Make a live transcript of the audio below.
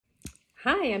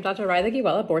Hi, I'm Dr. Riley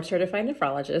Giwella, board certified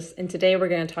nephrologist, and today we're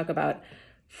going to talk about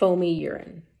foamy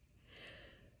urine.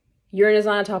 Urine is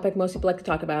not a topic most people like to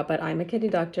talk about, but I'm a kidney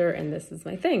doctor and this is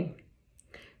my thing.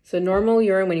 So normal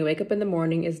urine when you wake up in the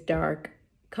morning is dark,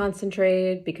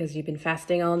 concentrated because you've been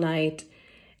fasting all night,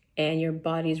 and your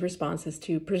body's response is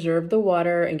to preserve the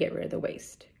water and get rid of the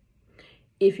waste.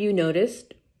 If you notice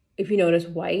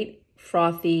white,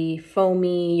 frothy,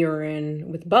 foamy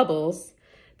urine with bubbles,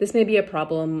 this may be a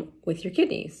problem with your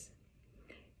kidneys.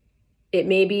 It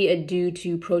may be due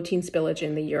to protein spillage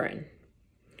in the urine.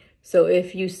 So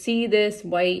if you see this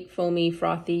white, foamy,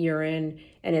 frothy urine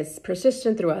and it's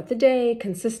persistent throughout the day,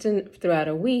 consistent throughout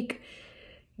a week,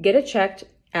 get it checked.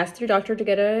 Ask your doctor to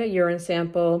get a urine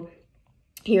sample.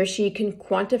 He or she can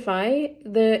quantify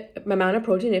the amount of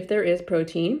protein if there is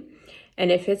protein.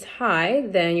 And if it's high,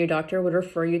 then your doctor would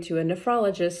refer you to a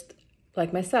nephrologist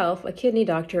like myself, a kidney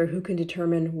doctor, who can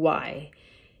determine why.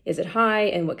 Is it high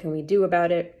and what can we do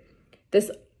about it? This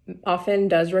often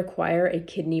does require a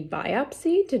kidney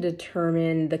biopsy to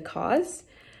determine the cause,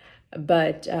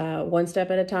 but one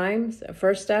step at a time. So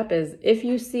first step is if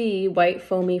you see white,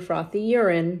 foamy, frothy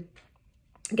urine,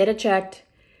 get it checked,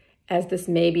 as this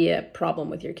may be a problem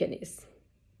with your kidneys.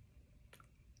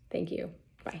 Thank you.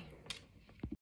 Bye.